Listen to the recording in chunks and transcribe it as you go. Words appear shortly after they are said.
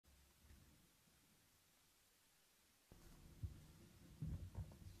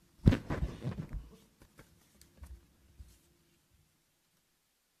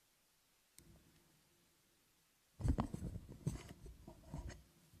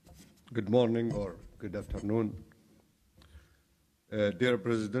Good morning or good afternoon. Dear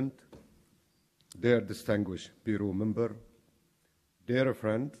President, dear distinguished Bureau member, dear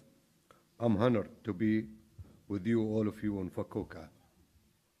friend, I'm honored to be with you, all of you in Fukuoka,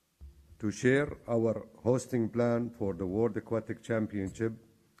 to share our hosting plan for the World Aquatic Championship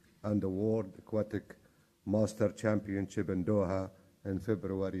and the World Aquatic Master Championship in Doha in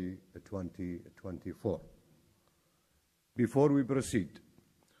February 2024. Before we proceed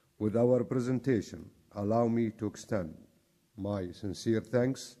with our presentation, allow me to extend my sincere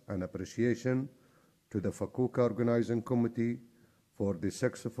thanks and appreciation to the Fukuoka Organizing Committee for the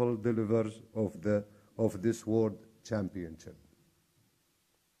successful delivery of this World Championship.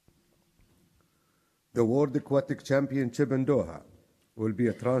 The World Aquatic Championship in Doha will be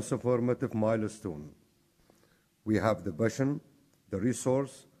a transformative milestone. We have the passion, the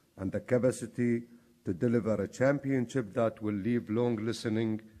resource, and the capacity to deliver a championship that will leave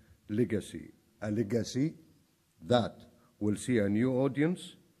long-lasting legacy, a legacy that will see a new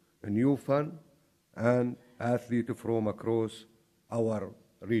audience, a new fan, and athletes from across our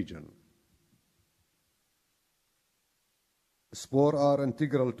region. Sports are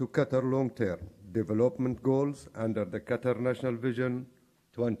integral to Qatar long-term development goals under the Qatar National Vision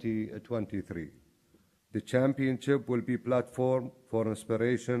 2023. The championship will be a platform for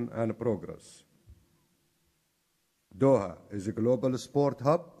inspiration and progress. Doha is a global sport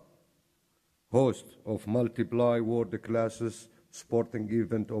hub, host of multiple world-class sporting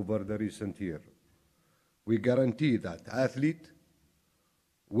events over the recent year. We guarantee that athletes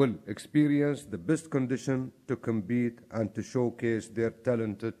will experience the best condition to compete and to showcase their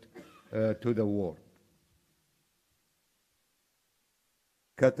talent to the world.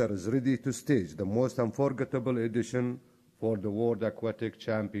 Qatar is ready to stage the most unforgettable edition for the World Aquatic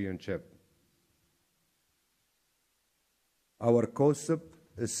Championship. Our concept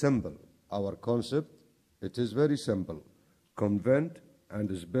is simple. Our concept, it is very simple, convent,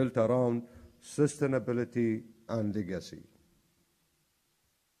 and is built around sustainability and legacy.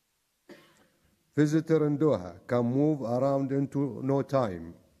 Visitors in Doha can move around into no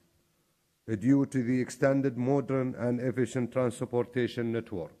time due to the extended modern and efficient transportation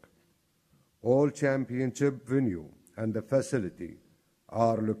network. All championship venue and the facility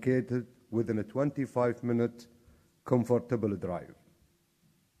are located within a 25-minute comfortable drive.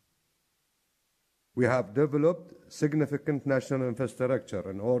 We have developed significant national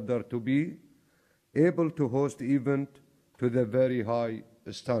infrastructure in order to be able to host events to the very high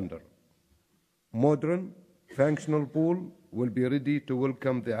standard. Modern, functional pool will be ready to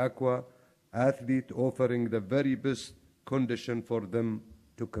welcome the aqua athlete, offering the very best condition for them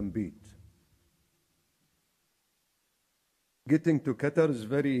to compete. Getting to Qatar is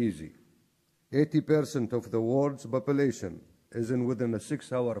very easy. 80% of the world's population is within a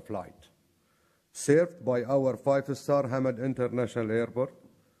 6-hour flight, served by our 5-star Hamad International Airport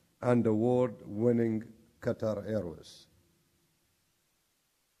and the award-winning Qatar Airways.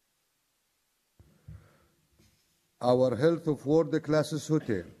 Our health of world-class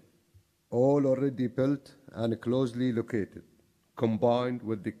hotel, all already built and closely located, combined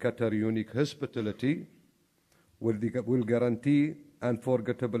with the Qatar unique hospitality, will guarantee an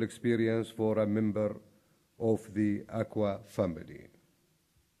unforgettable experience for a member of the Aqua family.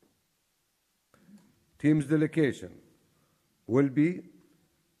 Team's delegation will be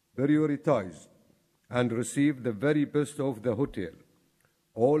prioritized and receive the very best of the hotel.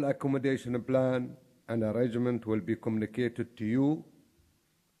 All accommodation plan and arrangement will be communicated to you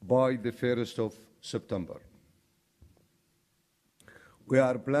by the 1st of September. We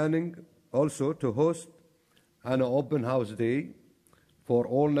are planning also to host an open house day for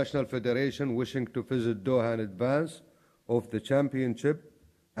all national federations wishing to visit Doha in advance of the championship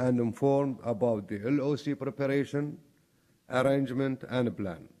and informed about the LOC preparation, arrangement, and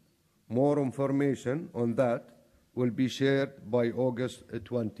plan. More information on that will be shared by August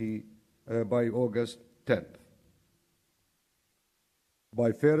 10th.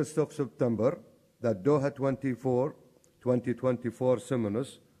 By 1st of September, the Doha 2024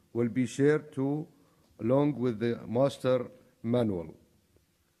 seminars will be shared too, along with the master manual.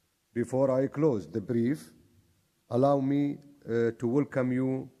 Before I close the brief, allow me to welcome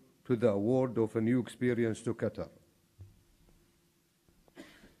you to the award of a new experience to Qatar.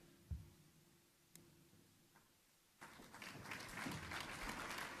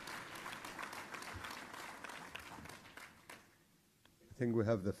 I think we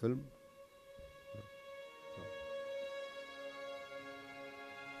have the film.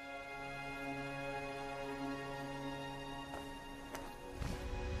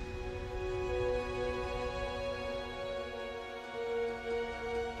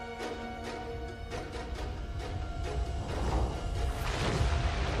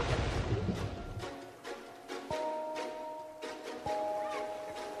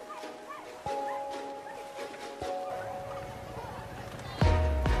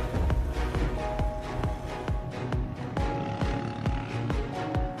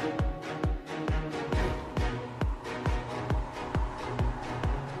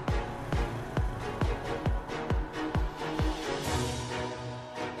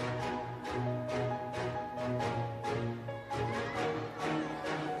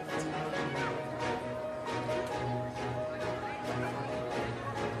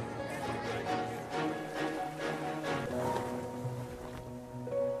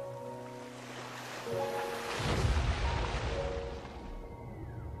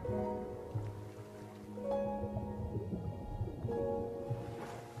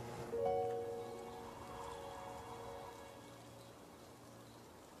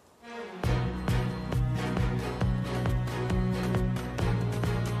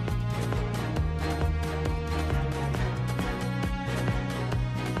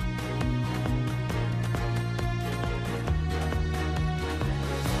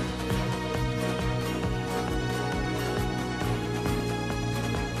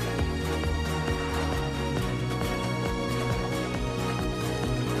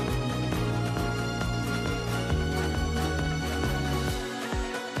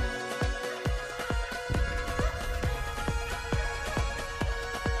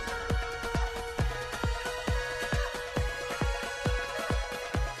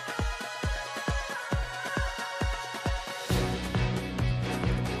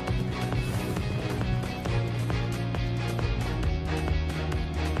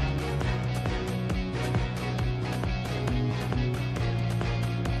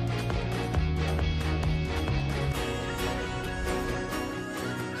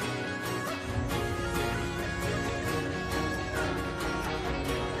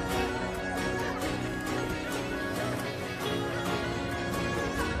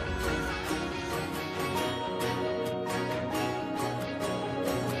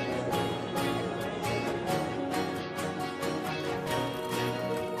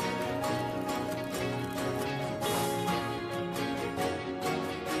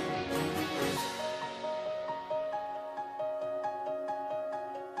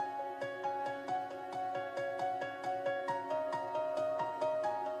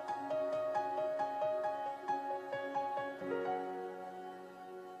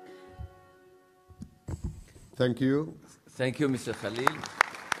 Thank you. Thank you, Mr. Khaleel.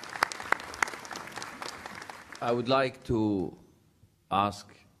 I would like to ask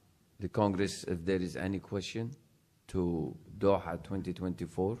the Congress if there is any question to Doha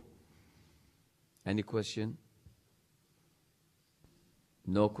 2024. Any question?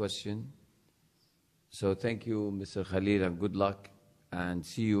 No question. So thank you, Mr. Khaleel, and good luck, and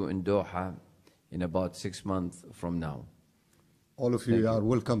see you in Doha in about 6 months from now. All of you are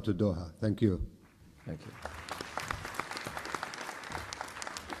welcome to Doha. Thank you. Thank you.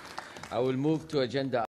 I will move to agenda